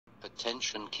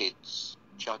Attention kids,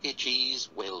 Chuck E.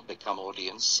 Cheese will become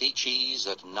Audience C. Cheese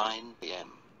at 9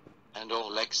 p.m. And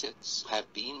all exits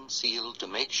have been sealed to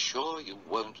make sure you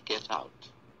won't get out.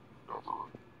 Never.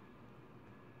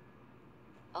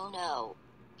 Oh no.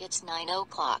 It's 9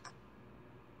 o'clock.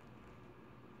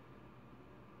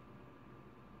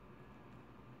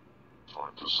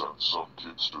 Time to send some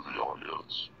kids to the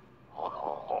audience. Ha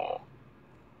ha ha.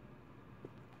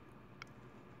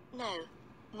 No.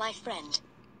 My friend.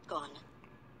 Gone.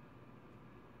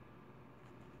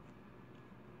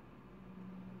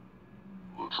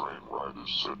 The train ride is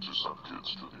set to send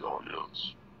kids to the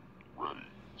audience. Ready,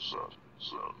 set,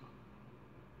 send.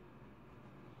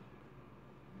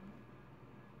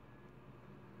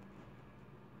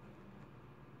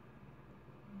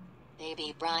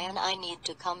 Baby Brian, I need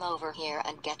to come over here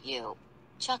and get you.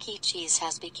 Chuck E. Cheese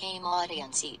has become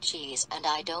Audience E. Cheese and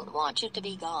I don't want you to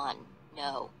be gone.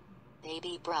 No.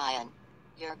 Baby Brian.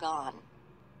 You're gone.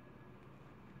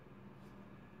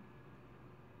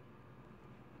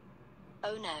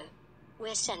 Oh no.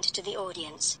 We're sent to the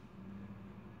audience.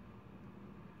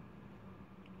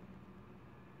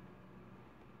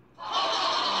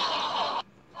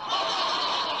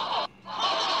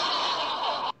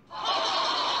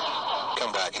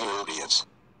 Come back here, audience.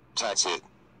 That's it.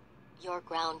 You're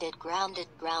grounded for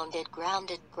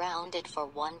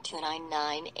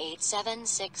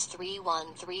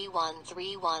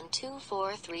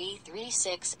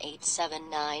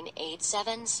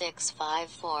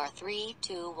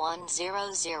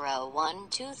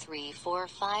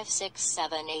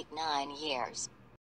years.